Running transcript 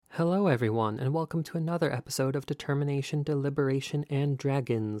Hello, everyone, and welcome to another episode of Determination, Deliberation, and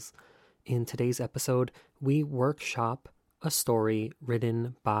Dragons. In today's episode, we workshop a story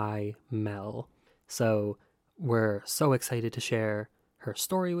written by Mel. So, we're so excited to share her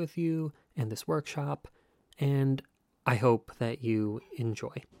story with you and this workshop, and I hope that you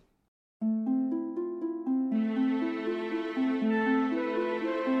enjoy.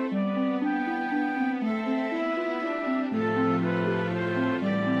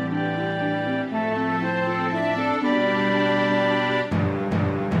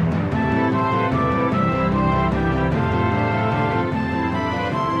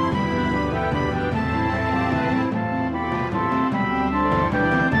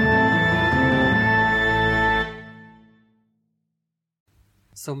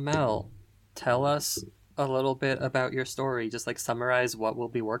 So Mel, tell us a little bit about your story. Just summarize what we'll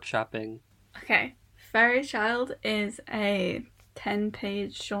be workshopping. Okay, Fairy Child is a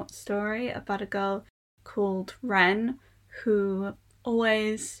 10-page short story about a girl called Wren who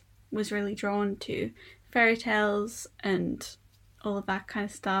always was really drawn to fairy tales and all of that kind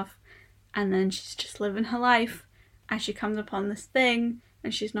of stuff. And then she's just living her life and she comes upon this thing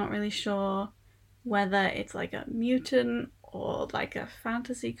and she's not really sure whether it's like a mutant or like a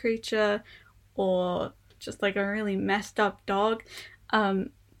fantasy creature or just like a really messed up dog.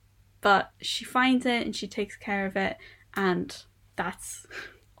 But she finds it and she takes care of it, and that's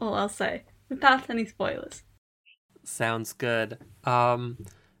all I'll say without any spoilers. Sounds good. And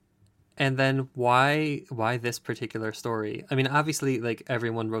then why this particular story? I mean, obviously,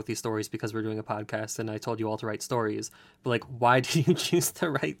 everyone wrote these stories because we're doing a podcast and I told you all to write stories. But why did you choose to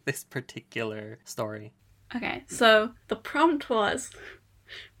write this particular story? Okay, so the prompt was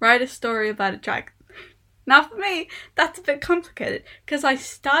write a story about a dragon. Now for me, that's a bit complicated because I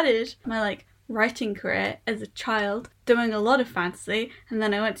started my writing career as a child doing a lot of fantasy, and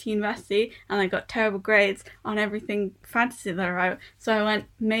then I went to university and I got terrible grades on everything fantasy that I wrote. So I went,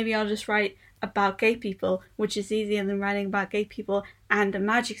 maybe I'll just write about gay people, which is easier than writing about gay people and a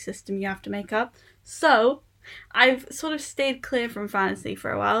magic system you have to make up. So I've sort of stayed clear from fantasy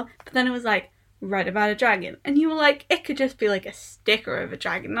for a while, but then it was write about a dragon. And you were like, it could just be a sticker of a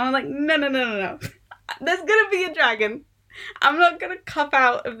dragon. And I was like, no. There's gonna be a dragon. I'm not gonna cop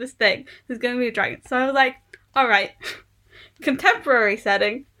out of this thing. There's gonna be a dragon. So I was like, alright, contemporary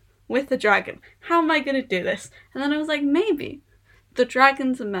setting with a dragon. How am I gonna do this? And then I was like, maybe the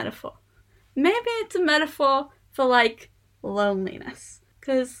dragon's a metaphor. Maybe it's a metaphor for loneliness.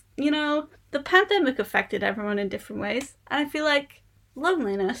 Because, the pandemic affected everyone in different ways. And I feel like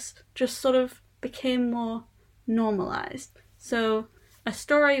loneliness just sort of became more normalized. So a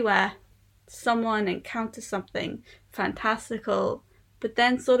story where someone encounters something fantastical, but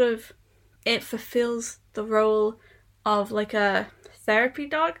then sort of it fulfills the role of a therapy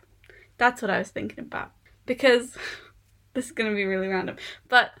dog. That's what I was thinking about. Because this is going to be really random,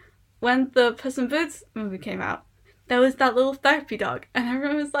 but when the Puss in Boots movie came out, there was that little therapy dog, and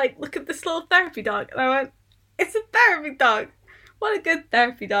everyone was like, look at this little therapy dog. And I went, it's a therapy dog. What a good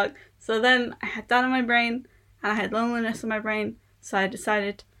therapy dog. So then I had that in my brain, and I had loneliness in my brain, so I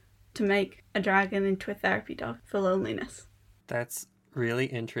decided to make a dragon into a therapy dog for loneliness. That's really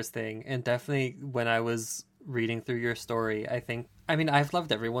interesting, and definitely when I was reading through your story, I've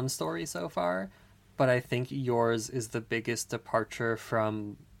loved everyone's story so far, but I think yours is the biggest departure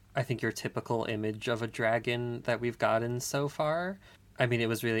from, I think, your typical image of a dragon that we've gotten so far. I mean, it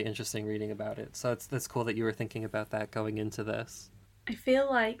was really interesting reading about it, so that's cool that you were thinking about that going into this. I feel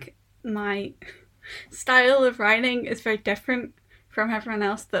like my style of writing is very different from everyone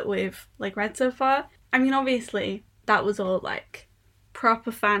else that we've read so far. I mean, obviously, that was all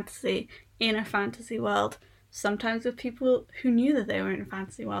proper fantasy in a fantasy world, sometimes with people who knew that they were in a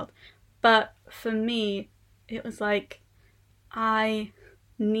fantasy world. But for me, it was I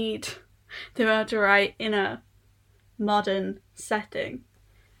need to be able to write in a modern setting.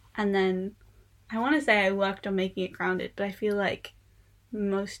 And then I want to say I worked on making it grounded, but I feel like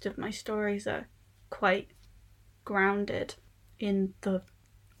most of my stories are quite grounded in the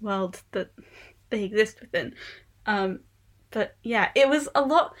world that they exist within. But yeah, it was a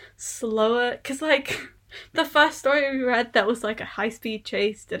lot slower because the first story we read, that was a high-speed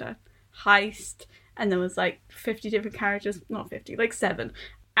chase and a heist, and there was 50 different characters, not 50, 7.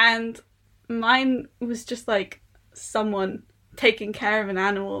 And mine was just someone taking care of an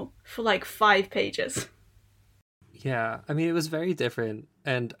animal for 5 pages. Yeah, I mean, it was very different.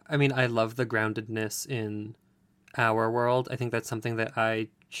 And I mean, I love the groundedness in our world. I think that's something that I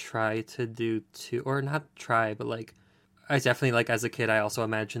try to do too, or not try, but I definitely, like, as a kid, I also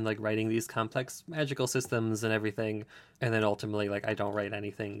imagined like writing these complex magical systems and everything, and then ultimately, like, I don't write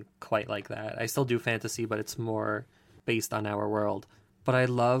anything quite like that. I still do fantasy, but it's more based on our world. But I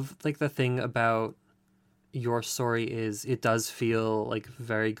love, like, the thing about your story is it does feel like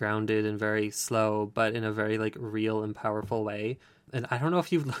very grounded and very slow, but in a very like real and powerful way. And I don't know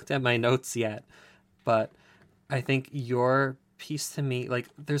if you've looked at my notes yet, but I think your piece to me, like,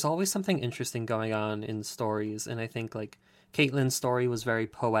 there's always something interesting going on in stories, and I think like Caitlin's story was very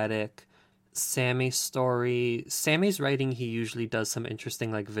poetic. Sammy's writing, he usually does some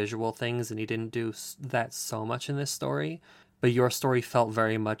interesting like visual things, and he didn't do that so much in this story. But your story felt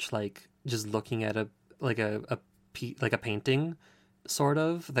very much like just looking at like a painting, sort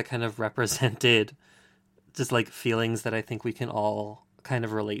of, that kind of represented just like feelings that I think we can all kind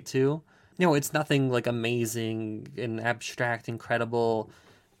of relate to. It's nothing like amazing and abstract, incredible,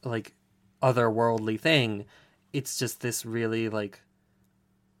 like otherworldly thing. It's just this really like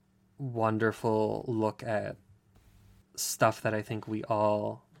wonderful look at stuff that I think we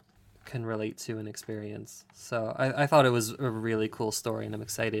all can relate to and experience. So I thought it was a really cool story, and I'm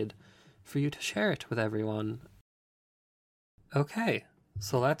excited for you to share it with everyone. Okay,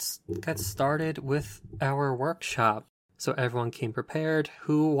 so let's get started with our workshop. So everyone came prepared.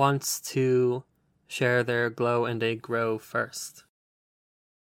 Who wants to share their glow and a grow first?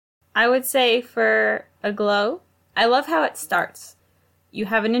 I would say for a glow, I love how it starts. You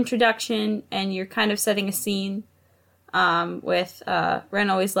have an introduction and you're kind of setting a scene with Ren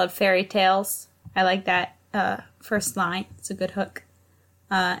always loved fairy tales. I like that first line. It's a good hook.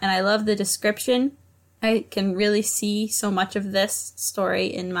 And I love the description. I can really see so much of this story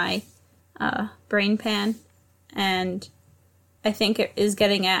in my brain pan. And I think it is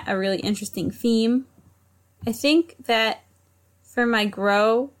getting at a really interesting theme. I think that for my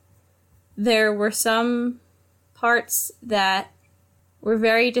grow, there were some parts that were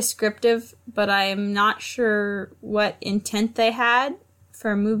very descriptive, but I'm not sure what intent they had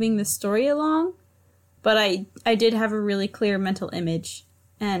for moving the story along. But I did have a really clear mental image,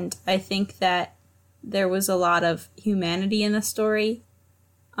 and I think that there was a lot of humanity in the story,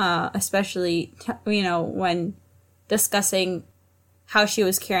 especially, when discussing how she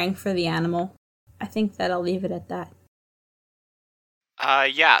was caring for the animal. I think that I'll leave it at that.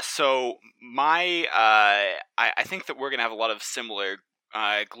 So my, I think that we're going to have a lot of similar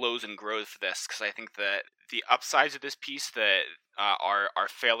glows and grows for this, because I think that the upsides of this piece that are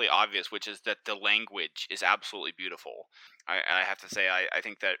fairly obvious, which is that the language is absolutely beautiful. I have to say, I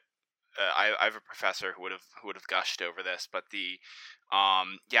think that I have a professor who would have gushed over this, but the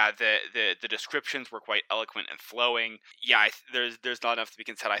descriptions were quite eloquent and flowing. There's not enough to be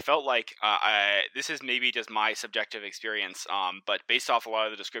said. I felt like this is maybe just my subjective experience, but based off a lot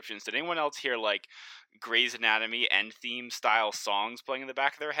of the descriptions, did anyone else hear like Grey's Anatomy end theme style songs playing in the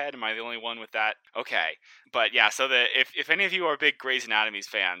back of their head? Am I the only one with that? Okay, but yeah. So if any of you are big Grey's Anatomy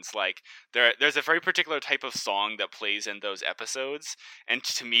fans, like there's a very particular type of song that plays in those episodes, and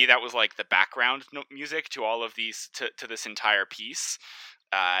to me that was like the background music to all of these to this entire piece.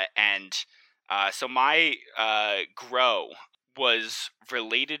 So my grow was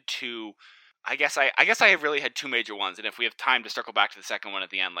related to, I guess I really had two major ones, and if we have time to circle back to the second one at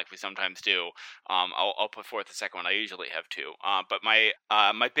the end, like we sometimes do, I'll put forth the second one. I usually have two, but my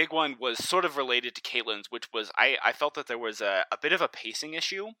big one was sort of related to Caitlin's, which was I felt that there was a bit of a pacing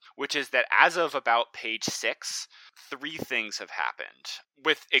issue, which is that as of about page 6, 3 things have happened,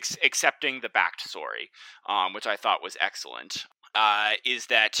 with accepting the backstory, which I thought was excellent. Is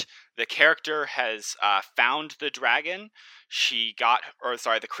that the character has found the dragon.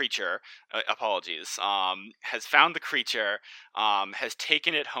 The creature. Apologies. Has found the creature. Has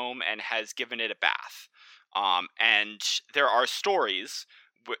taken it home and has given it a bath. And there are stories.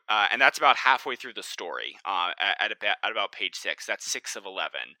 And that's about halfway through the story, at about page 6. That's 6 of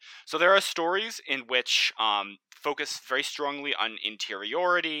 11. So there are stories in which focus very strongly on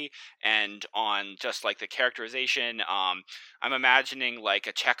interiority and on just like the characterization. I'm imagining like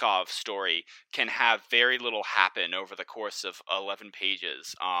a Chekhov story can have very little happen over the course of 11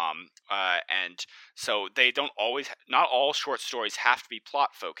 pages. And so they don't always, not all short stories have to be plot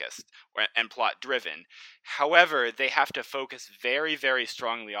focused and plot driven. However, they have to focus very, very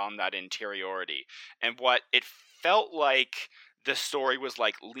strongly on that interiority. And what it felt like the story was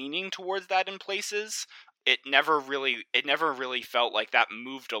like leaning towards that in places, it never really felt like that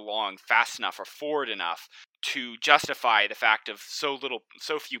moved along fast enough or forward enough to justify the fact of so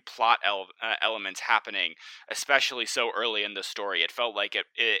few plot elements happening, especially so early in the story. It felt like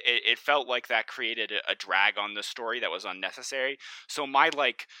it felt like that created a drag on the story that was unnecessary. So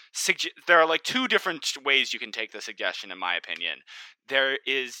there are like two different ways you can take the suggestion, in my opinion.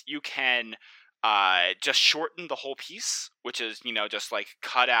 You can just shorten the whole piece, which is, just like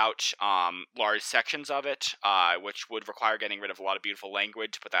cut out large sections of it, which would require getting rid of a lot of beautiful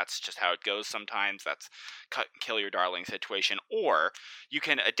language, but that's just how it goes sometimes. That's cut and kill your darling situation. Or you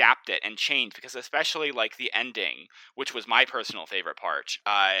can adapt it and change, because especially like the ending, which was my personal favorite part,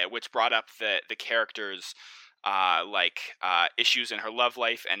 which brought up the characters' issues in her love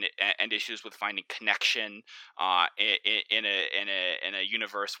life and issues with finding connection in a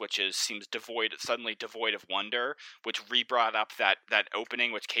universe which seems suddenly devoid of wonder, which re-brought up that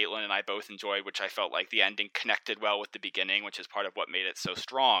opening, which Caitlin and I both enjoyed, which I felt like the ending connected well with the beginning, which is part of what made it so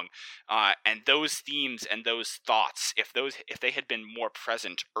strong. And those themes and those thoughts, if they had been more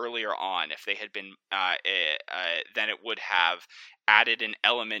present earlier on, if they had been then it would have added an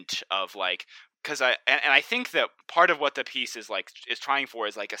element of like, because I think that part of what the piece is trying for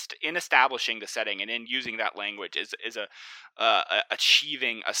is like in establishing the setting and in using that language is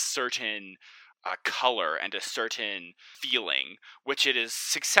achieving a certain color and a certain feeling, which it is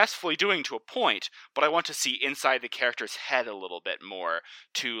successfully doing to a point, but I want to see inside the character's head a little bit more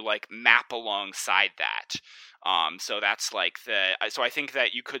to like map alongside that. So that's like so I think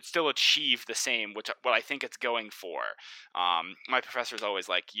that you could still achieve the same, what I think it's going for. My professor's always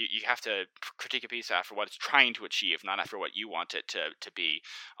like, you have to critique a piece after what it's trying to achieve, not after what you want it to be.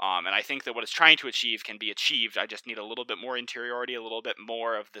 And I think that what it's trying to achieve can be achieved. I just need a little bit more interiority, a little bit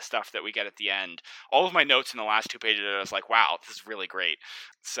more of the stuff that we get at the end. All of my notes in the last 2 pages are just like, wow, this is really great.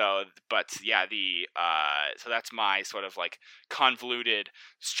 So, but yeah, so that's my sort of like convoluted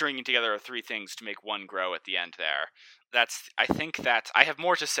stringing together of 3 things to make one grow at the end there. I think that I have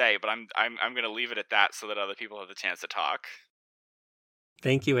more to say, but I'm going to leave it at that so that other people have the chance to talk.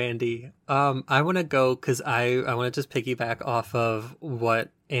 Thank you, Andy. I want to go because I want to just piggyback off of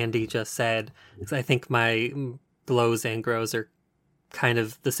what Andy just said, because I think my glows and grows are kind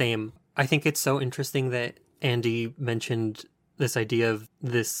of the same. I think it's so interesting that Andy mentioned this idea of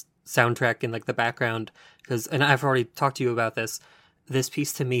this soundtrack in like the background, and I've already talked to you about this. This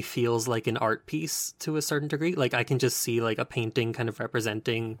piece to me feels like an art piece to a certain degree. Like I can just see like a painting kind of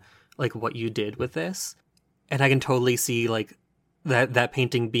representing like what you did with this. And I can totally see like that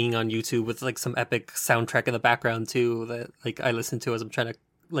painting being on YouTube with like some epic soundtrack in the background too, that like I listen to as I'm trying to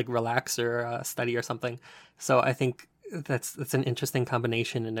like relax or study or something. So I think that's an interesting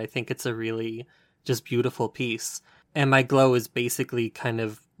combination, and I think it's a really just beautiful piece. And my glow is basically kind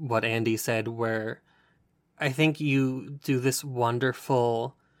of what Andy said, where I think you do this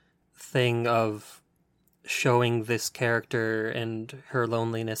wonderful thing of showing this character and her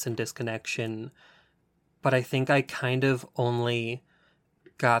loneliness and disconnection, but I think I kind of only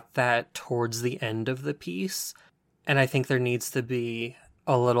got that towards the end of the piece, and I think there needs to be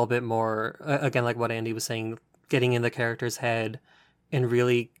a little bit more, again, like what Andy was saying, getting in the character's head and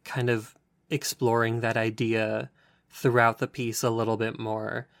really kind of exploring that idea throughout the piece a little bit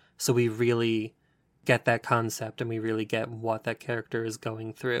more, so we really get that concept and we really get what that character is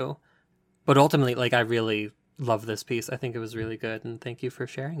going through. But ultimately, like, I really love this piece. I think it was really good, and thank you for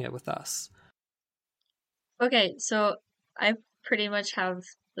sharing it with us. Okay, so I pretty much have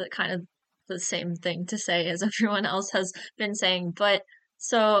kind of the same thing to say as everyone else has been saying, but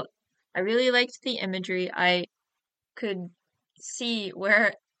so I really liked the imagery. I could see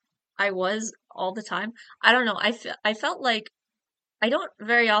where I was all the time. I don't know, I felt like I don't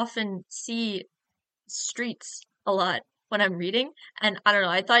very often see streets a lot when I'm reading, and I don't know,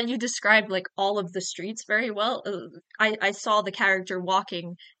 I thought you described like all of the streets very well. I saw the character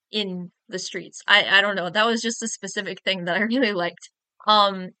walking in the streets. I don't know, that was just a specific thing that I really liked.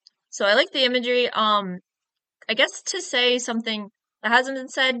 So I like the imagery. I guess to say something that hasn't been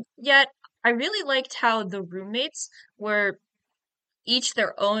said yet, I really liked how the roommates were each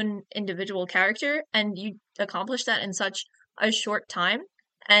their own individual character, and you accomplished that in such a short time.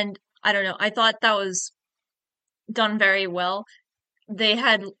 And I don't know, I thought that was done very well. They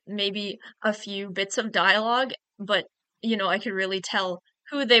had maybe a few bits of dialogue, but I could really tell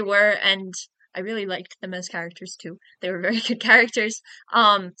who they were, and I really liked them as characters too. They were very good characters.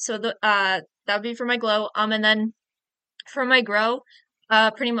 So that would be for my glow. And then for my grow,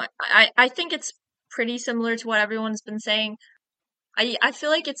 pretty much I think it's pretty similar to what everyone's been saying. I feel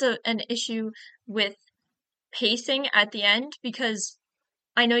like it's an issue with pacing at the end, because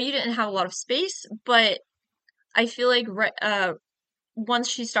I know you didn't have a lot of space, but I feel like once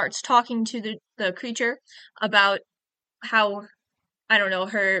she starts talking to the creature about how, I don't know,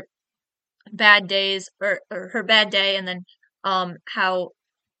 her bad days or her bad day, and then how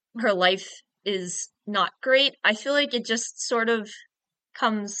her life is not great, I feel like it just sort of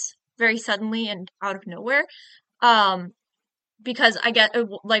comes very suddenly and out of nowhere. Because I get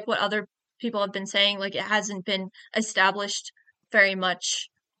like what other people have been saying, like it hasn't been established very much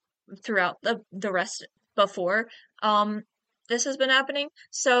throughout the rest before this has been happening.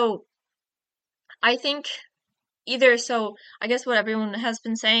 So I think so I guess what everyone has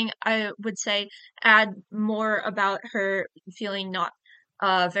been saying, I would say add more about her feeling not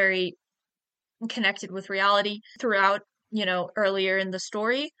very connected with reality throughout, earlier in the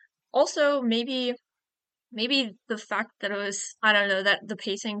story. Also, maybe the fact that it was, I don't know, that the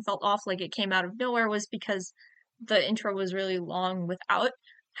pacing felt off, like it came out of nowhere, was because the intro was really long without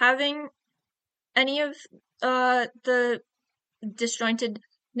having any of the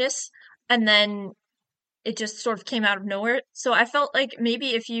disjointedness, and then it just sort of came out of nowhere. So I felt like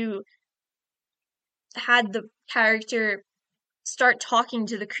maybe if you had the character start talking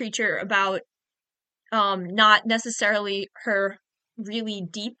to the creature about not necessarily her really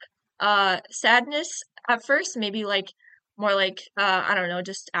deep sadness at first, maybe like more like I don't know,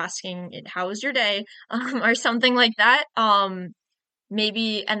 just asking it, how was your day, or something like that,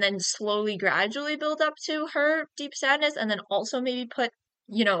 maybe, and then slowly gradually build up to her deep sadness, and then also maybe put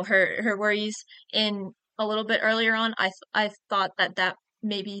her worries in a little bit earlier on. I thought that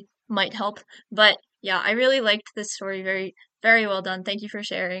maybe might help. But yeah, I really liked this story. Very, very well done. Thank you for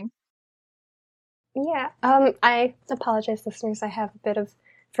sharing. Yeah, I apologize, listeners. I have a bit of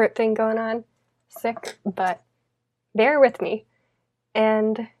throat thing going on, sick, but bear with me.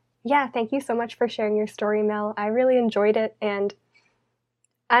 And yeah, thank you so much for sharing your story, Mel. I really enjoyed it, and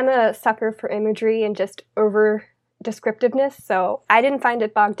I'm a sucker for imagery and just over descriptiveness, so I didn't find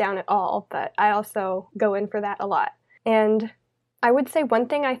it bogged down at all, but I also go in for that a lot. And I would say one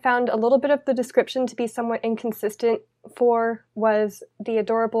thing I found a little bit of the description to be somewhat inconsistent for was the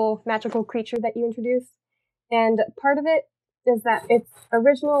adorable magical creature that you introduced. And part of it is that it's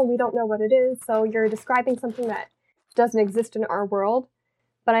original, we don't know what it is, so you're describing something that doesn't exist in our world.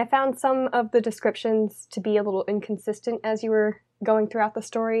 But I found some of the descriptions to be a little inconsistent as you were going throughout the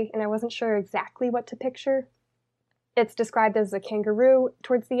story, and I wasn't sure exactly what to picture. It's described as a kangaroo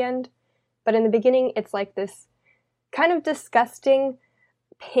towards the end, but in the beginning it's like this kind of disgusting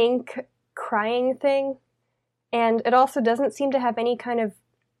pink crying thing, and it also doesn't seem to have any kind of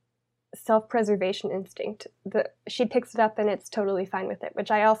self-preservation instinct. She picks it up and it's totally fine with it,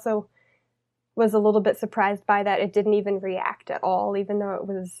 which I also was a little bit surprised by, that it didn't even react at all, even though it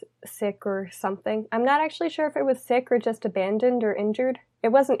was sick or something. I'm not actually sure if it was sick or just abandoned or injured. It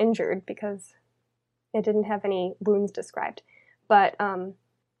wasn't injured because it didn't have any wounds described. But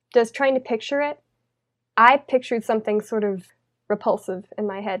just trying to picture it, I pictured something sort of repulsive in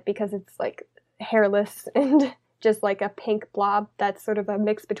my head because it's like hairless and just like a pink blob that's sort of a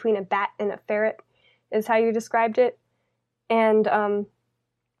mix between a bat and a ferret is how you described it. And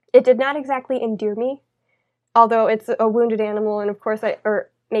it did not exactly endear me, although it's a wounded animal, and of course or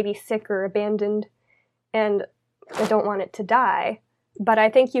maybe sick or abandoned, and I don't want it to die. But I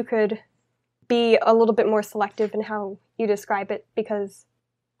think you could be a little bit more selective in how you describe it, because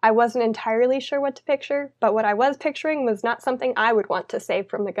I wasn't entirely sure what to picture, but what I was picturing was not something I would want to save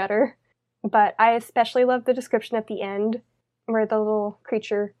from the gutter. But I especially love the description at the end, where the little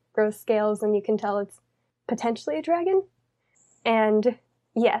creature grows scales and you can tell it's potentially a dragon. And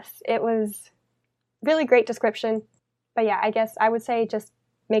yes, it was really great description. But yeah, I guess I would say just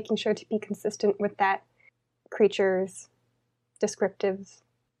making sure to be consistent with that creature's descriptives,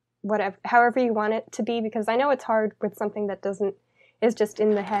 whatever, however you want it to be, because I know it's hard with something that is just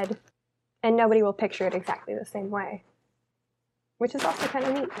in the head, and nobody will picture it exactly the same way, which is also kind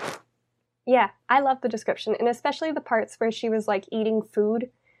of neat. Yeah, I love the description, and especially the parts where she was like eating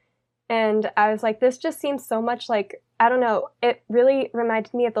food, and I was like, this just seems so much like, I don't know, it really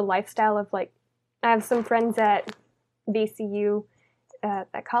reminded me of the lifestyle of, like, I have some friends at VCU,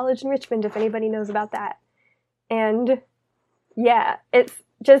 at college in Richmond, if anybody knows about that, and yeah, it's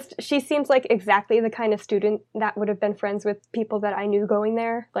just, she seems like exactly the kind of student that would have been friends with people that I knew going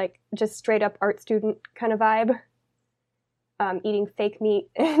there, like just straight up art student kind of vibe, eating fake meat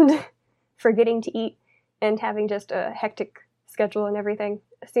and forgetting to eat and having just a hectic schedule and everything.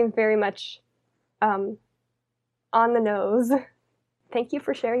 It seems very much on the nose. Thank you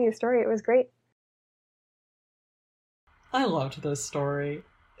for sharing your story. It was great. I loved this story.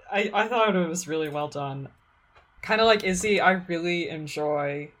 I thought it was really well done. Kind of like Izzy, I really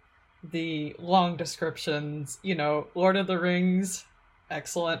enjoy the long descriptions. You know, Lord of the Rings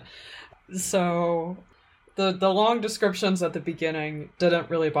Excellent. So the long descriptions at the beginning didn't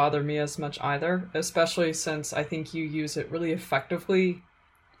really bother me as much either, especially since I think you use it really effectively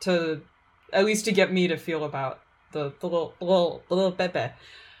to, at least to get me to feel about the little Bebe.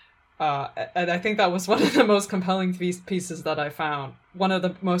 And I think that was one of the most compelling pieces that I found. One of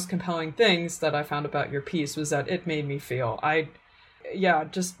the most compelling things that I found about your piece was that it made me feel.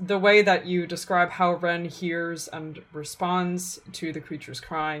 Just the way that you describe how Ren hears and responds to the creatures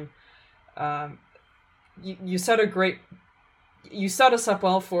crying. You set us up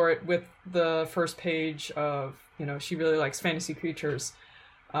well for it with the first page of, she really likes fantasy creatures.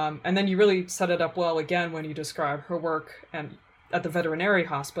 And then you really set it up well again when you describe her work and at the veterinary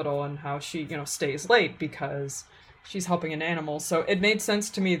hospital and how she, stays late because she's helping an animal. So it made sense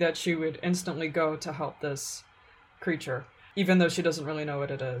to me that she would instantly go to help this creature, even though she doesn't really know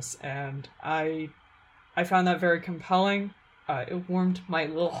what it is. And I found that very compelling. It warmed my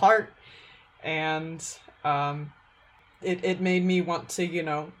little heart, and it made me want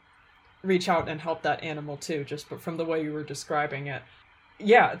to, reach out and help that animal too, just from the way you were describing it.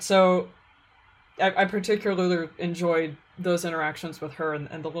 Yeah, so I particularly enjoyed those interactions with her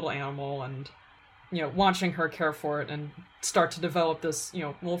and the little animal, and watching her care for it and start to develop this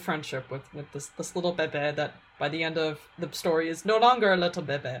little friendship with this little Bebe that by the end of the story is no longer a little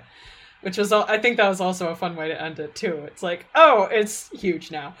Bebe, which was, I think that was also a fun way to end it too. It's like, oh, it's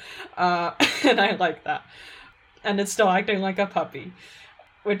huge now, and I like that, and it's still acting like a puppy,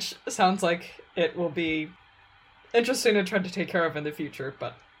 which sounds like it will be interesting to try to take care of in the future,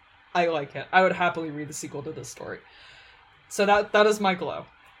 but I like it. I would happily read the sequel to this story. So that is my glow.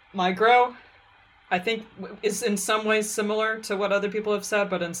 My grow, I think, is in some ways similar to what other people have said,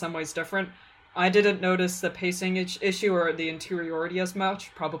 but in some ways different. I didn't notice the pacing issue or the interiority as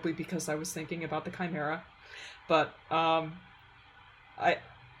much, probably because I was thinking about the Chimera. But and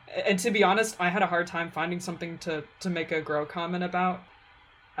to be honest, I had a hard time finding something to make a grow comment about.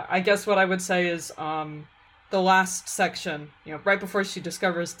 I guess what I would say is the last section, right before she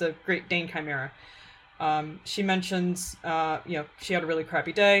discovers the Great Dane Chimera, she mentions, she had a really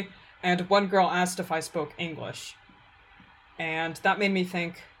crappy day, and one girl asked if I spoke English. And that made me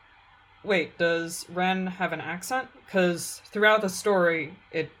think, wait, does Ren have an accent? Because throughout the story,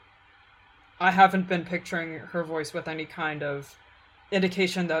 I haven't been picturing her voice with any kind of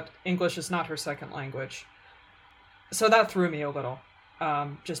indication that English is not her second language. So that threw me a little,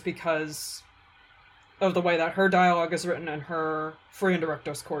 just because of the way that her dialogue is written and her free and direct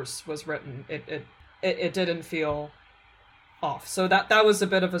discourse was written. It didn't feel off. So that was a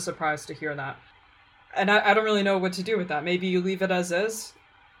bit of a surprise to hear that. And I don't really know what to do with that. Maybe you leave it as is.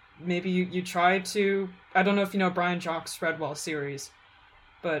 Maybe you try to... I don't know if you know Brian Jock's Redwell series,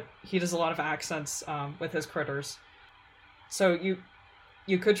 but he does a lot of accents with his critters. So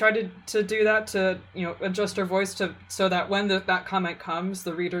you could try to do that, to adjust her voice so that when that comment comes,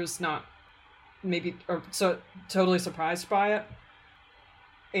 the reader's not maybe or so totally surprised by it.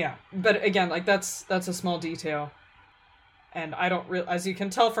 Yeah, but again, like that's a small detail, and I don't really, as you can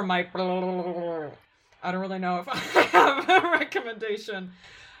tell from my, I don't really know if I have a recommendation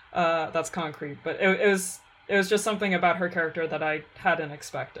that's concrete, but it was just something about her character that I hadn't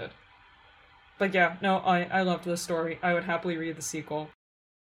expected. But yeah, no, I loved this story. I would happily read the sequel.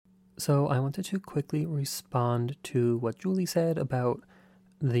 So I wanted to quickly respond to what Julie said about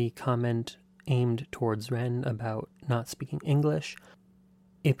the comment aimed towards Ren about not speaking English.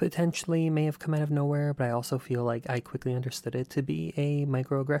 It potentially may have come out of nowhere, but I also feel like I quickly understood it to be a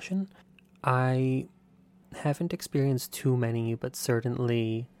microaggression. I haven't experienced too many, but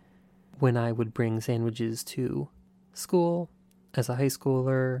certainly when I would bring sandwiches to school as a high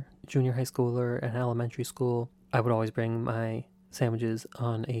schooler, junior high schooler, and elementary school, I would always bring my sandwiches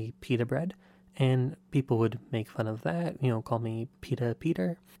on a pita bread, and people would make fun of that, call me Pita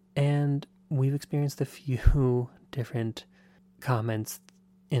Peter. And we've experienced a few different comments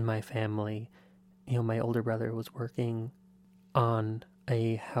in my family. My older brother was working on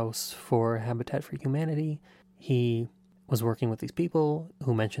a house for Habitat for Humanity. He was working with these people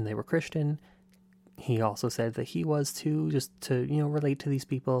who mentioned they were Christian. He also said that he was too, just to, relate to these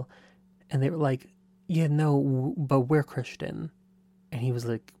people. And they were like, yeah, no, but we're Christian. And he was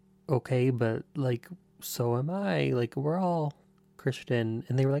like, okay, but so am I. We're all Christian.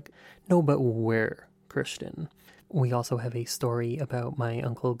 And they were like, no, but we're Christian. We also have a story about my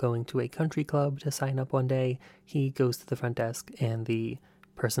uncle going to a country club to sign up one day. He goes to the front desk, and the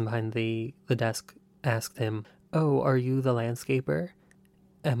person behind the desk asked him, oh, are you the landscaper?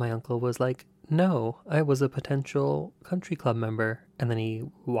 And my uncle was like, no, I was a potential country club member. And then he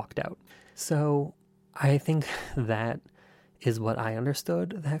walked out. So I think that is what I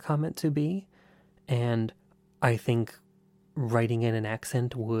understood that comment to be. And I think writing in an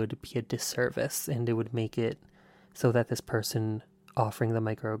accent would be a disservice, and it would make it so that this person offering the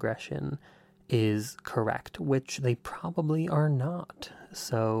microaggression is correct, which they probably are not.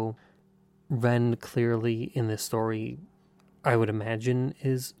 So Ren clearly in this story, I would imagine,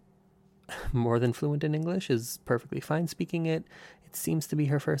 is more than fluent in English, is perfectly fine speaking it. It seems to be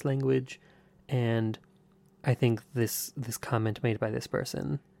her first language, and I think this comment made by this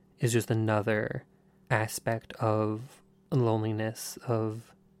person is just another aspect of loneliness,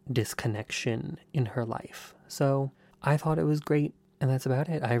 of disconnection in her life. So I thought it was great, and that's about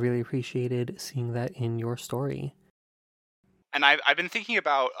it. I really appreciated seeing that in your story. And I've been thinking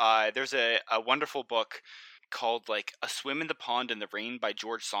about, there's a wonderful book called like A Swim in the Pond in the Rain by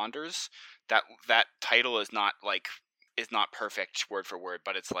George Saunders. That title is not perfect word for word,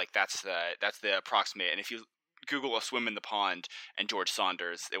 but it's like that's the approximate. And if you Google A Swim in the Pond and George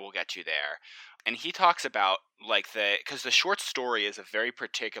Saunders, it will get you there. And he talks about like because the short story is a very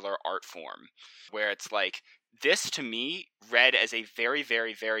particular art form where it's like, this to me read as a very,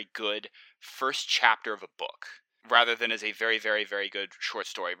 very, very good first chapter of a book rather than as a very, very, very good short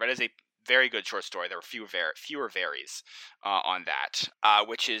story. Read as a very good short story. There were fewer varies on that,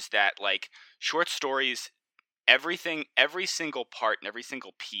 which is that like short stories, every single part and every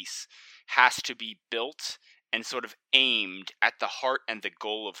single piece has to be built and sort of aimed at the heart and the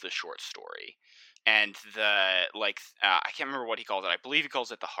goal of the short story. And I can't remember what he calls it. I believe he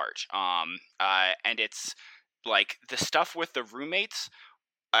calls it the heart. And it's like the stuff with the roommates.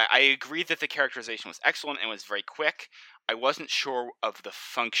 I agree that the characterization was excellent and was very quick. I wasn't sure of the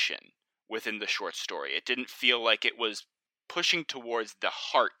function within the short story. It didn't feel like it was pushing towards the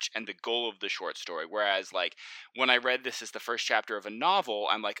heart and the goal of the short story. Whereas, like, when I read this as the first chapter of a novel,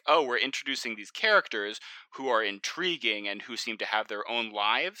 I'm like, oh, we're introducing these characters who are intriguing and who seem to have their own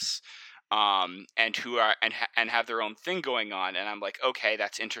lives. And who are and have their own thing going on, and I'm like, okay,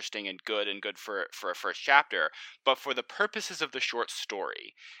 that's interesting and good for a first chapter. But for the purposes of the short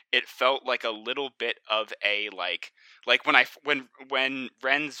story, it felt like a little bit of a like when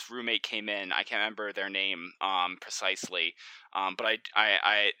Ren's roommate came in, I can't remember their name precisely, but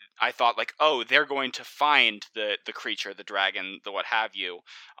I thought like, oh, they're going to find the creature, the dragon, the what have you,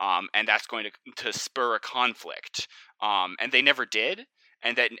 and that's going to spur a conflict, and they never did.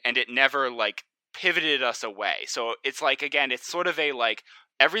 And it never like pivoted us away. So it's like, again, it's sort of a like,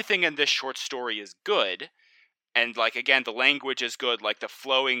 everything in this short story is good. And like, again, the language is good, like the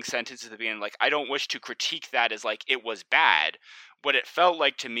flowing sentences at the beginning, like I don't wish to critique that as like it was bad. What it felt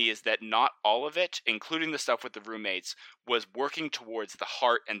like to me is that not all of it, including the stuff with the roommates, was working towards the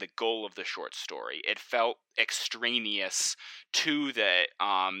heart and the goal of the short story. It felt extraneous to the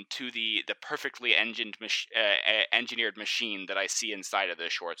perfectly engineered machine that I see inside of the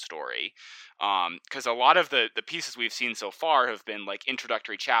short story. Because a lot of the pieces we've seen so far have been like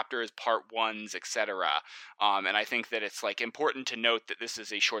introductory chapters, part ones, etc. And I think that it's like important to note that this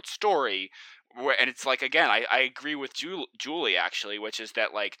is a short story. And it's like, again, I agree with Julie actually, which is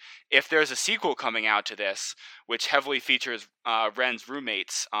that like if there's a sequel coming out to this, which heavily features Ren's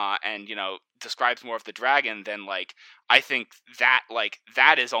roommates and describes more of the dragon, then like I think that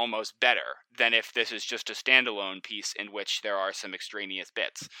is almost better than if this is just a standalone piece in which there are some extraneous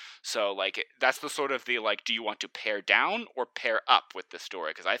bits. So like that's the sort of the like, do you want to pare down or pare up with the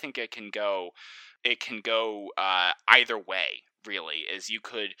story? Because I think it can go either way. Really, is you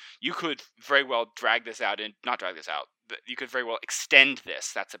could very well you could very well extend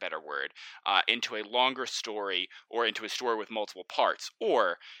this, that's a better word, into a longer story or into a story with multiple parts,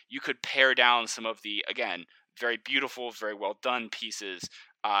 or you could pare down some of the, again, very beautiful, very well done pieces,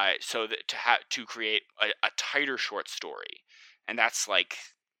 so that to create a tighter short story. And that's like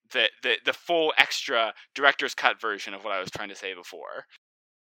the full extra director's cut version of what I was trying to say before.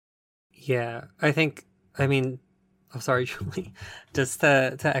 Yeah, I mean, oh, sorry, Julie. Just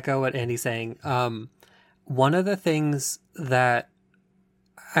to echo what Andy's saying, one of the things that,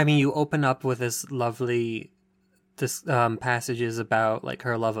 I mean, you open up with this lovely passages about like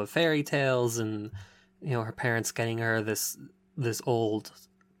her love of fairy tales and her parents getting her this old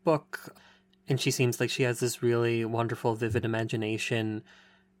book, and she seems like she has this really wonderful, vivid imagination,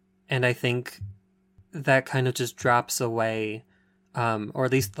 and I think that kind of just drops away. Or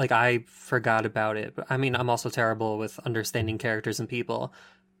at least like I forgot about it. But I mean, I'm also terrible with understanding characters and people.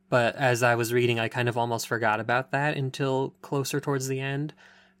 But as I was reading, I kind of almost forgot about that until closer towards the end.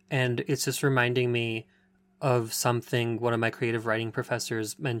 And it's just reminding me of something one of my creative writing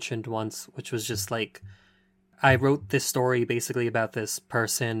professors mentioned once, which was just like, I wrote this story basically about this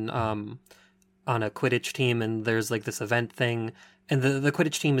person on a Quidditch team, and there's like this event thing, and the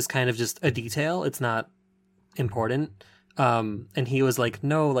Quidditch team is kind of just a detail. It's not important. And he was like,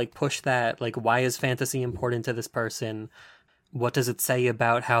 no, like push that. Like, why is fantasy important to this person? What does it say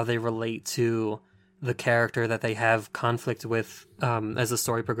about how they relate to the character that they have conflict with as the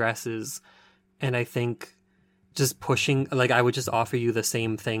story progresses? And I think just pushing, like, I would just offer you the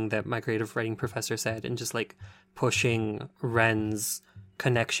same thing that my creative writing professor said, and just like pushing Ren's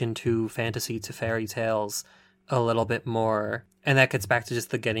connection to fantasy, to fairy tales a little bit more. And that gets back to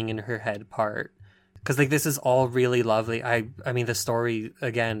just the getting in her head part. Because like this is all really lovely. I mean, the story,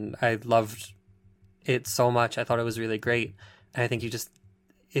 again, I loved it so much. I thought it was really great. And I think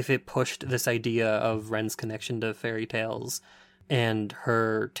if it pushed this idea of Ren's connection to fairy tales and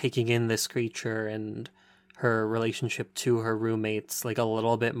her taking in this creature and her relationship to her roommates like a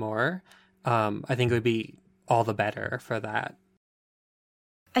little bit more, I think it would be all the better for that.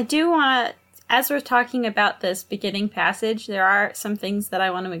 I do want to, as we're talking about this beginning passage, there are some things that I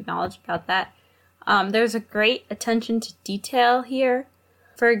want to acknowledge about that. There's a great attention to detail here.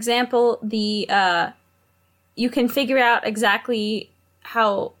 For example, you can figure out exactly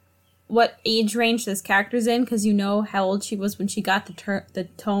what age range this character's in, because you know how old she was when she got the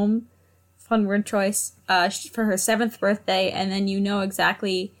tome, fun word choice, for her 7th birthday, and then you know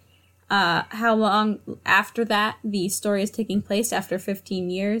exactly how long after that the story is taking place, after 15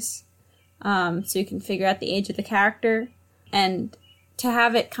 years. So you can figure out the age of the character, and to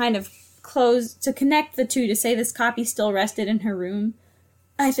have it kind of close, to connect the two, to say this copy still rested in her room.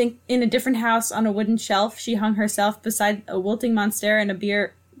 I think in a different house on a wooden shelf, she hung herself beside a wilting monstera and a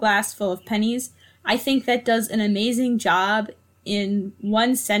beer glass full of pennies. I think that does an amazing job in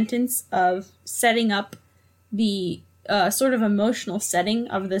one sentence of setting up the sort of emotional setting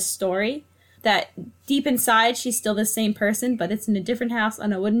of this story. That deep inside, she's still the same person, but it's in a different house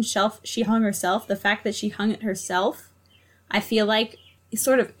on a wooden shelf. She hung herself. The fact that she hung it herself, I feel like,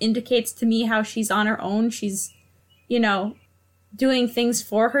 sort of indicates to me how she's on her own. She's, doing things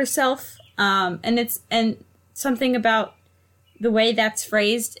for herself. And something about the way that's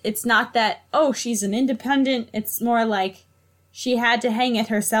phrased. It's not that, oh, she's an independent. It's more like she had to hang it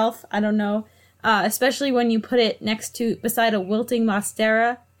herself. I don't know. Especially when you put it beside a wilting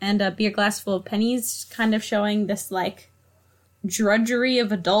monstera and a beer glass full of pennies, kind of showing this like drudgery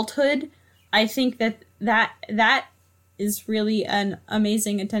of adulthood. I think that is really an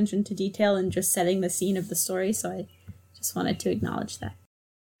amazing attention to detail and just setting the scene of the story. So I just wanted to acknowledge that.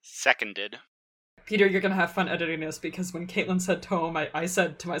 Seconded. Peter, you're gonna have fun editing this, because when Caitlin said tome, I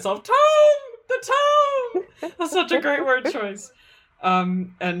said to myself, tome! The tome! That's such a great word choice.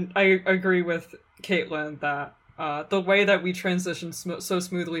 And I agree with Caitlin that the way that we transition so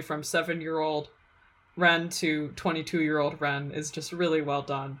smoothly from 7-year-old Ren to 22-year-old Ren is just really well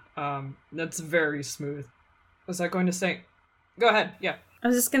done. That's very smooth. Was I going to say? Go ahead, yeah. I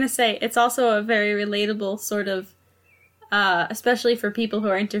was just going to say, it's also a very relatable sort of, especially for people who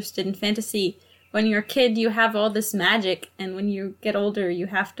are interested in fantasy. When you're a kid, you have all this magic, and when you get older, you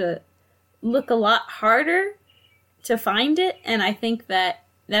have to look a lot harder to find it, and I think that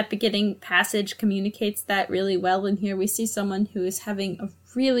beginning passage communicates that really well. And here we see someone who is having a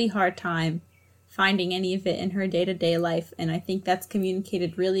really hard time finding any of it in her day-to-day life, and I think that's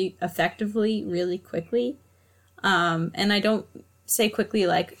communicated really effectively, really quickly. And I don't say quickly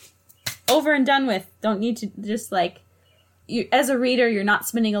like over and done with. Don't need to just like, you as a reader, you're not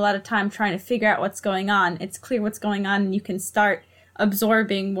spending a lot of time trying to figure out what's going on. It's clear what's going on, and you can start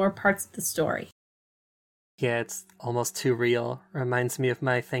absorbing more parts of the story. Yeah, it's almost too real. Reminds me of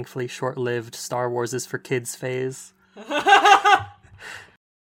my thankfully short-lived Star Wars is for kids phase.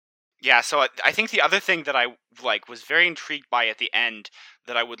 Yeah, so I think the other thing that I was very intrigued by at the end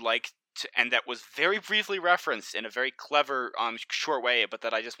that I would like to, and that was very briefly referenced in a very clever, short way, but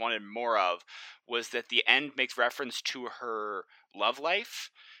that I just wanted more of, was that the end makes reference to her love life,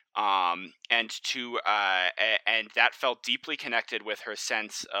 and that felt deeply connected with her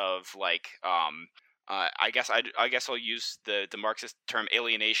sense of I guess I'll use the Marxist term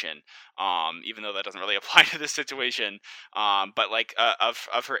alienation, even though that doesn't really apply to this situation. But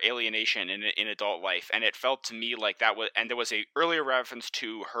of her alienation in adult life, and it felt to me like that was, and there was a earlier reference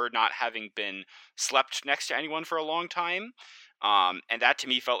to her not having been slept next to anyone for a long time, And that to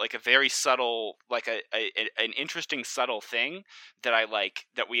me felt like a very subtle, like an interesting subtle thing that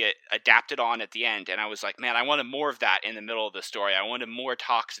that we adapted on at the end. And I was like, man, I wanted more of that in the middle of the story. I wanted more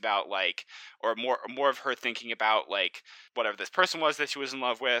talks about or more of her thinking about whatever this person was that she was in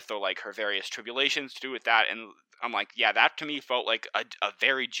love with, or her various tribulations to do with that. And I'm like, yeah, that to me felt like a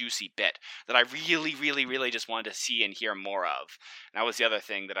very juicy bit that I really, really, really just wanted to see and hear more of. And that was the other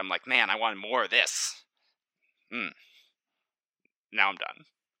thing that I'm like, man, I wanted more of this. Now I'm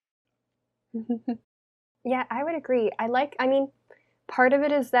done. Yeah, I would agree. I mean, part of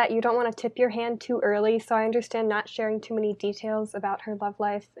it is that you don't want to tip your hand too early, so I understand not sharing too many details about her love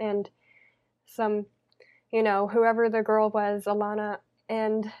life and some, whoever the girl was, Alana,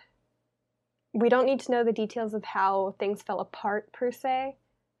 and we don't need to know the details of how things fell apart per se,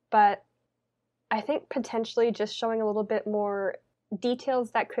 but I think potentially just showing a little bit more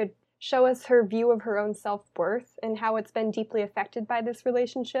details that could show us her view of her own self-worth and how it's been deeply affected by this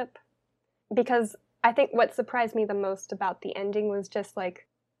relationship. Because I think what surprised me the most about the ending was just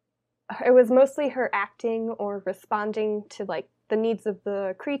it was mostly her acting or responding to the needs of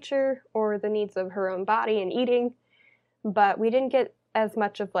the creature or the needs of her own body and eating, but we didn't get as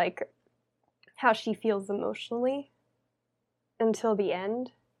much of how she feels emotionally until the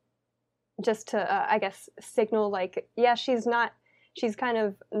end, just to I guess signal yeah, she's kind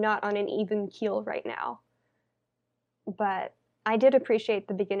of not on an even keel right now. But I did appreciate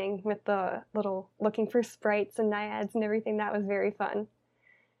the beginning with the little looking for sprites and naiads and everything. That was very fun.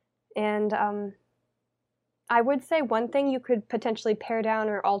 And I would say one thing you could potentially pare down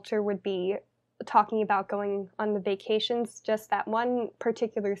or alter would be talking about going on the vacations. Just that one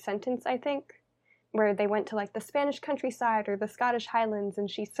particular sentence, I think, where they went to the Spanish countryside or the Scottish Highlands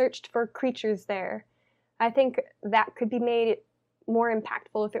and she searched for creatures there. I think that could be made more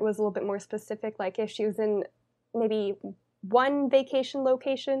impactful if it was a little bit more specific, if she was in maybe one vacation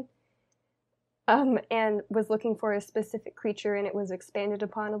location and was looking for a specific creature and it was expanded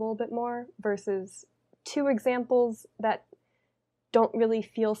upon a little bit more, versus two examples that don't really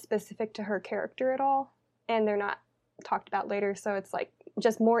feel specific to her character at all and they're not talked about later, so it's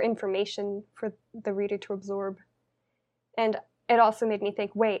just more information for the reader to absorb. And it also made me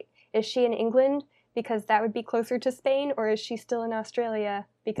think, wait, is she in England because that would be closer to Spain, or is she still in Australia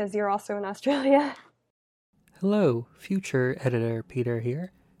because you're also in Australia? Hello, future editor Peter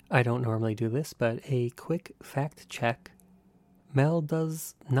here. I don't normally do this, but a quick fact check. Mel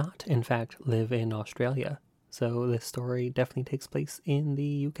does not, in fact, live in Australia, so this story definitely takes place in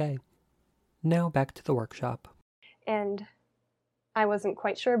the UK. Now back to the workshop. And I wasn't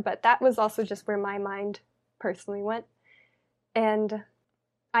quite sure, but that was also just where my mind personally went. And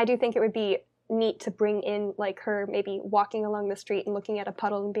I do think it would be neat to bring in her maybe walking along the street and looking at a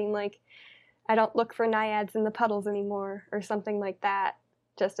puddle and being I don't look for naiads in the puddles anymore, or something like that,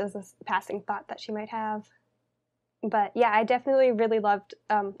 just as a passing thought that she might have. But yeah, I definitely really loved,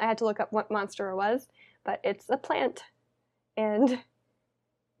 I had to look up what monster it was, but it's a plant. And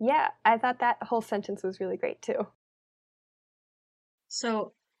yeah, I thought that whole sentence was really great too.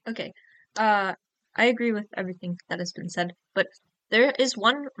 So, okay, I agree with everything that has been said, but there is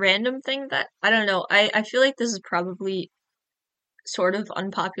one random thing that, I don't know, I feel like this is probably sort of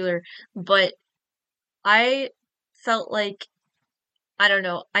unpopular, but I felt I don't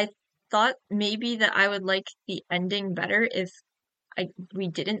know, I thought maybe that I would like the ending better if we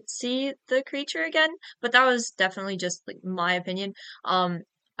didn't see the creature again, but that was definitely just my opinion.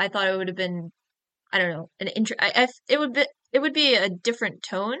 I thought it would have been, I don't know, it would be a different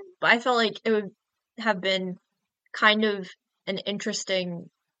tone, but I felt like it would have been kind of an interesting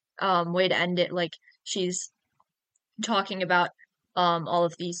way to end it. She's talking about all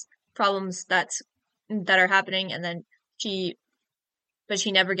of these problems that are happening, and then she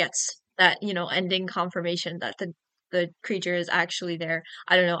never gets that ending confirmation that the creature is actually there.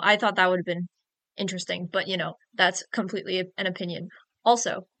 I don't know. I thought that would have been interesting, but that's completely an opinion.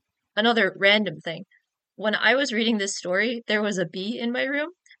 Also, another random thing. When I was reading this story, there was a bee in my room,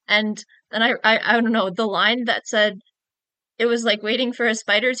 and then I don't know, the line that said, it was like waiting for a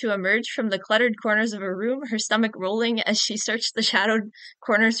spider to emerge from the cluttered corners of a room, her stomach rolling as she searched the shadowed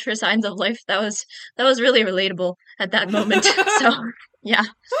corners for signs of life. That was really relatable at that moment. So, yeah.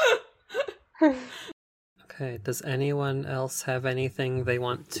 Okay, does anyone else have anything they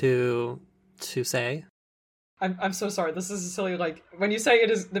want to say? I'm so sorry. This is silly. When you say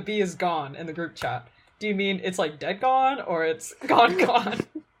the bee is gone in the group chat, do you mean it's dead gone, or it's gone?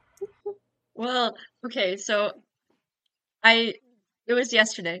 Well, okay, so it was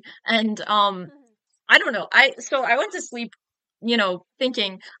yesterday, and I don't know. I went to sleep,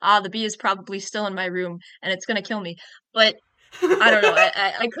 thinking, the bee is probably still in my room and it's gonna kill me. But I don't know.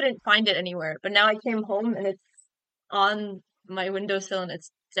 I couldn't find it anywhere, but now I came home and it's on my windowsill and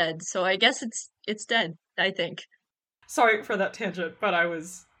it's dead. So I guess it's dead, I think. Sorry for that tangent, but I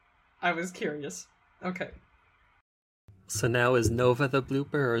was curious. Okay. So now is Nova the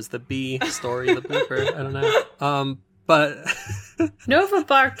blooper, or is the bee story the blooper? I don't know. But Nova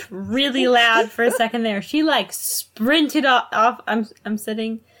barked really loud for a second there. She like sprinted off. I'm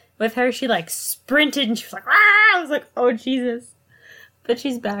sitting with her. She like sprinted and she was like, "Ah!" I was like, "Oh Jesus!" But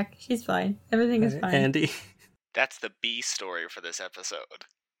she's back. She's fine. Everything is fine. Andy. That's the B story for this episode.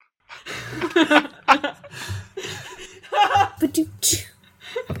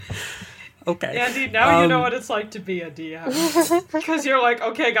 Okay. Andy, now you know what it's like to be a DM. Because you're like,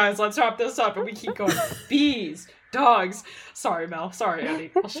 okay, guys, let's wrap this up. And we keep going, bees, dogs. Sorry, Mel. Sorry,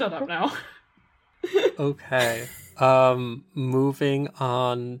 Andy. I'll shut up now. Okay. Moving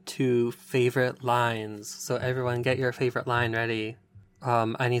on to favorite lines. So everyone get your favorite line ready.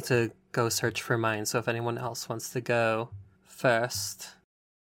 I need to go search for mine, so if anyone else wants to go first.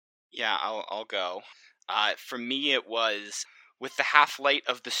 Yeah, I'll go. For me, it was, with the half-light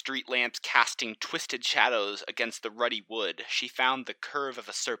of the street lamps casting twisted shadows against the ruddy wood, she found the curve of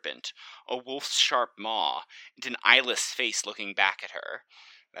a serpent, a wolf's sharp maw, and an eyeless face looking back at her.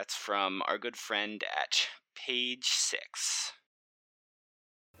 That's from our good friend at page 6.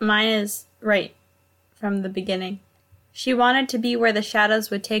 Mine is right from the beginning. She wanted to be where the shadows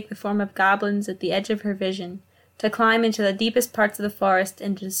would take the form of goblins at the edge of her vision, to climb into the deepest parts of the forest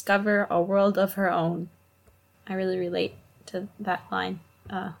and to discover a world of her own. I really relate to that line.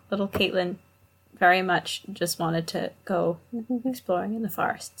 Little Caitlin very much just wanted to go exploring in the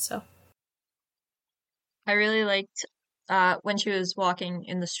forest, so. I really liked when she was walking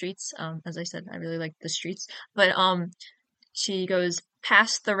in the streets. As I said, I really liked the streets. But she goes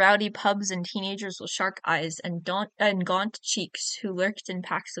past the rowdy pubs and teenagers with shark eyes and gaunt cheeks who lurked in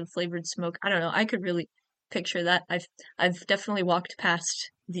packs of flavored smoke. I don't know. I could really picture that. I've definitely walked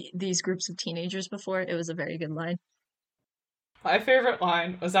past these groups of teenagers before. It was a very good line. My favorite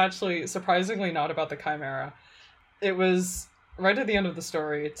line was actually surprisingly not about the Chimera. It was right at the end of the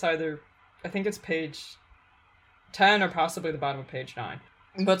story. It's either, I think it's page 10 or possibly the bottom of page 9.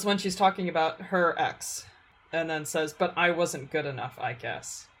 But it's when she's talking about her ex, and then says, "But I wasn't good enough, I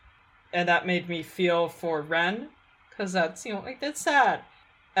guess." And that made me feel for Ren, because that's, like, that's sad.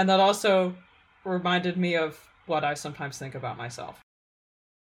 And that also reminded me of what I sometimes think about myself.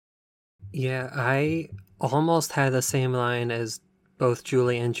 Yeah, I almost had the same line as both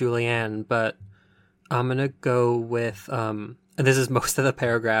Julie and Julianne, but I'm gonna go with, and this is most of the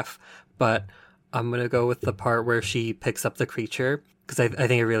paragraph, but I'm gonna go with the part where she picks up the creature, because I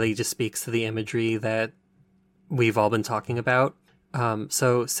think it really just speaks to the imagery that we've all been talking about.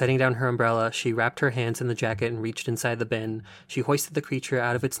 So, setting down her umbrella, she wrapped her hands in the jacket and reached inside the bin. She hoisted the creature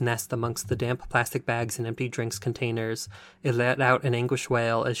out of its nest amongst the damp plastic bags and empty drinks containers. It let out an anguished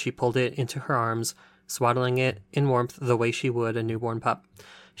wail as she pulled it into her arms, swaddling it in warmth the way she would a newborn pup.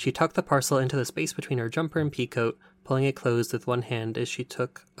 She tucked the parcel into the space between her jumper and peacoat, pulling it closed with one hand as she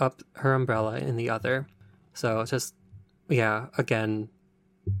took up her umbrella in the other. So, just, yeah, again,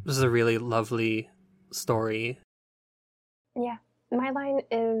 this is a really lovely story. Yeah. My line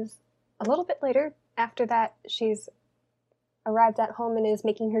is a little bit later. After that, she's arrived at home and is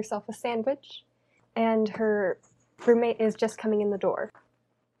making herself a sandwich, and her roommate is just coming in the door.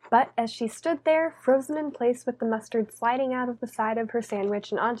 But as she stood there, frozen in place with the mustard sliding out of the side of her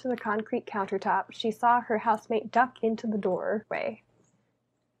sandwich and onto the concrete countertop, she saw her housemate duck into the doorway.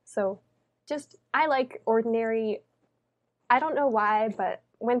 So, I like ordinary. I don't know why, but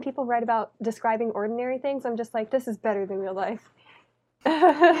when people write about describing ordinary things, I'm just like, this is better than real life.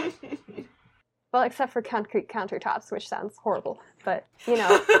 Well, except for concrete countertops, which sounds horrible, but,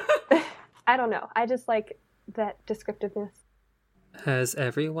 I don't know. I just like that descriptiveness. Has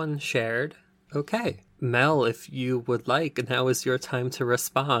everyone shared? Okay. Mel, if you would like, now is your time to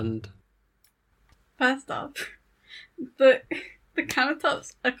respond. First off, the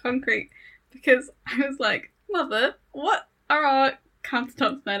countertops are concrete, because I was like, Mother, what are our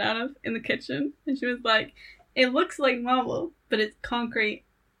countertops made out of in the kitchen? And she was like, it looks like marble, but it's concrete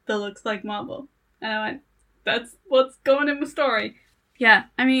that looks like marble. And I went, that's what's going in the story. Yeah,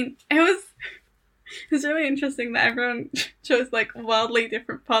 I mean, it was really interesting that everyone chose like wildly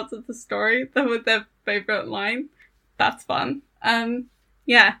different parts of the story that were their favorite line. That's fun.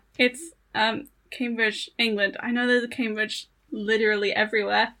 Yeah, it's Cambridge, England. I know there's a Cambridge literally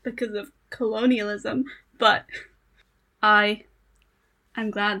everywhere because of colonialism, but I'm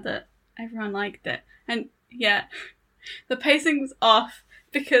glad that everyone liked it. And yeah, the pacing was off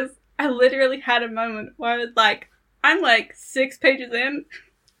because I literally had a moment where I was like, I'm like 6 pages in,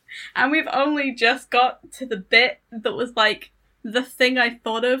 and we've only just got to the bit that was like the thing I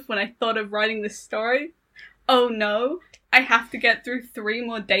thought of when I thought of writing this story. Oh no, I have to get through 3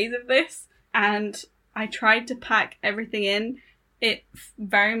 more days of this, and I tried to pack everything in. It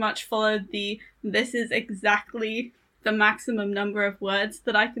very much followed this is exactly the maximum number of words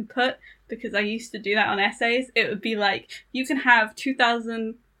that I can put, because I used to do that on essays. It would be like, you can have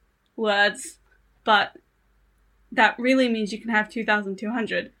 2,000 words, but that really means you can have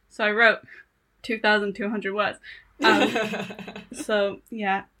 2,200. So I wrote 2,200 words. So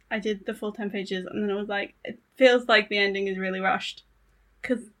yeah, I did the full 10 pages, and then it was like, it feels like the ending is really rushed,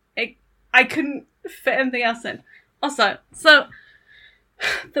 because I couldn't fit anything else in. Also, so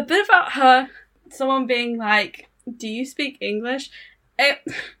the bit about her, someone being like, do you speak English? It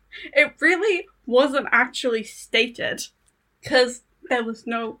really wasn't actually stated, because there was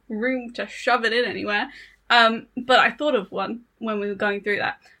no room to shove it in anywhere. But I thought of one when we were going through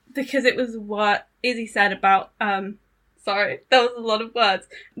that, because it was what Izzy said about, sorry, that was a lot of words,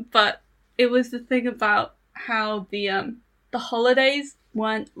 but it was the thing about how the holidays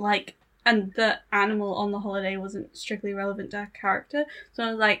weren't like, and the animal on the holiday wasn't strictly relevant to her character. So I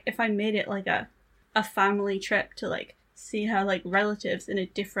was like, if I made it like a family trip to like see her like relatives in a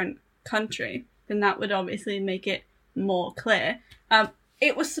different country, then that would obviously make it more clear.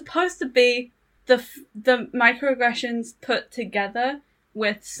 It was supposed to be the microaggressions put together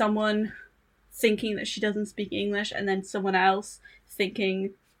with someone thinking that she doesn't speak English, and then someone else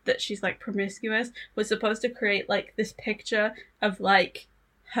thinking that she's like promiscuous, was supposed to create like this picture of like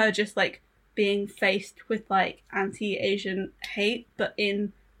her just like being faced with like anti-Asian hate, but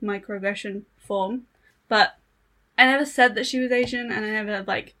in microaggression form. But I never said that she was Asian, and I never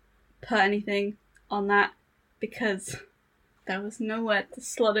like put anything on that, because there was nowhere to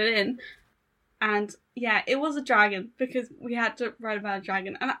slot it in. And yeah, it was a dragon, because we had to write about a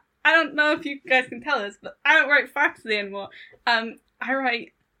dragon. And I don't know if you guys can tell this, but I don't write fantasy anymore. I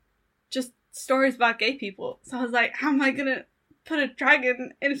write just stories about gay people. So I was like, how am I gonna put a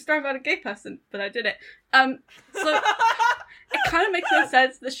dragon in a story about a gay person? But I did it. So it kind of makes no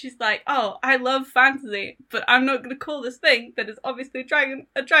sense that she's like, oh, I love fantasy, but I'm not gonna call this thing that is obviously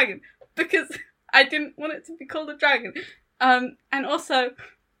a dragon, because I didn't want it to be called a dragon. And also,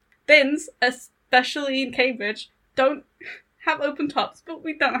 bins, especially in Cambridge, don't have open tops, but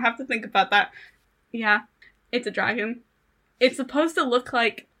we don't have to think about that. Yeah, it's a dragon. It's supposed to look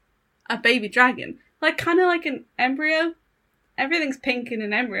like a baby dragon, like kind of like an embryo. Everything's pink in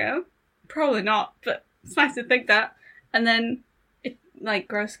an embryo. Probably not, but it's nice to think that. And then it like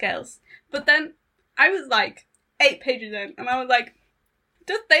grows scales. But then I was like 8 pages in, and I was like,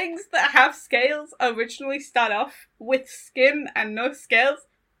 do things that have scales originally start off with skin and no scales?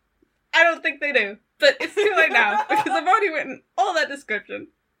 I don't think they do, but it's too late now, because I've already written all that description.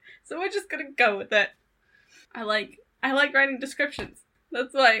 So we're just gonna go with it. I like writing descriptions.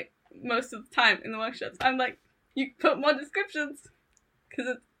 That's why most of the time in the workshops I'm like, you put more descriptions, because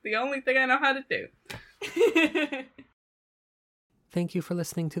it's the only thing I know how to do. Thank you for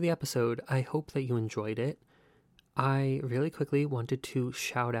listening to the episode. I hope that you enjoyed it. I really quickly wanted to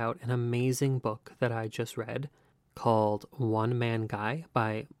shout out an amazing book that I just read called One Man Guy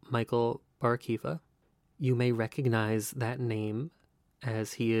by Michael Barakiva. You may recognize that name,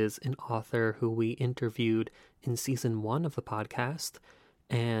 as he is an author who we interviewed in season 1 of the podcast,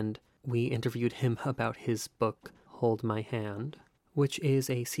 and we interviewed him about his book Hold My Hand, which is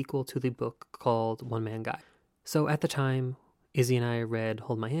a sequel to the book called One Man Guy. So at the time Izzy and I read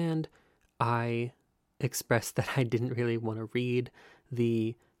Hold My Hand, I expressed that I didn't really want to read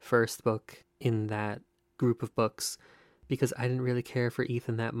the first book in that group of books, because I didn't really care for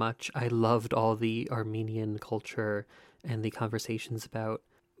Ethan that much. I loved all the Armenian culture and the conversations about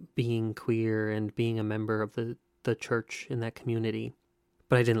being queer and being a member of the church in that community,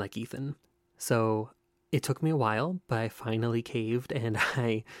 but I didn't like Ethan. So it took me a while, but I finally caved, and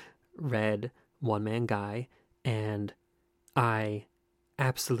I read One Man Guy, and I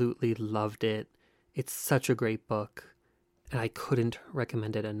absolutely loved it. It's such a great book, and I couldn't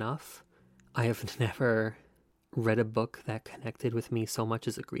recommend it enough. I have never read a book that connected with me so much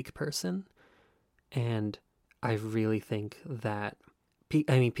as a Greek person, and I really think that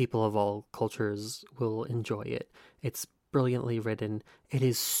people of all cultures will enjoy it. It's brilliantly written. It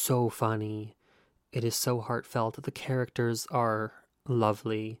is so funny. It is so heartfelt. The characters are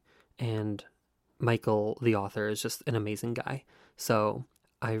lovely, and Michael, the author, is just an amazing guy. So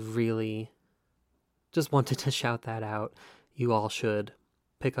I really just wanted to shout that out. You all should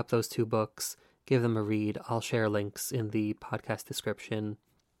pick up those 2 books, give them a read. I'll share links in the podcast description.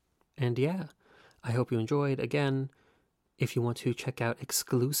 And yeah, I hope you enjoyed. Again, if you want to check out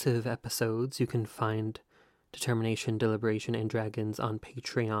exclusive episodes, you can find Determination, Deliberation, and Dragons on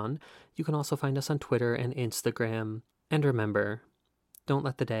Patreon. You can also find us on Twitter and Instagram. And remember, don't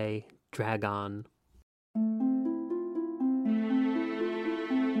let the day drag on.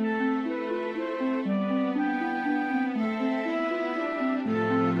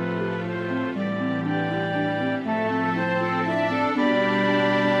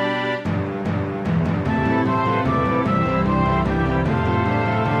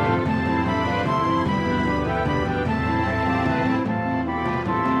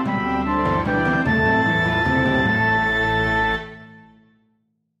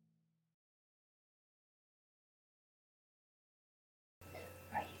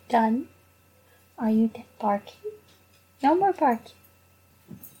 Done? Are you done barking? No more barking.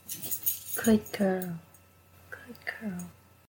 Good girl. Good girl.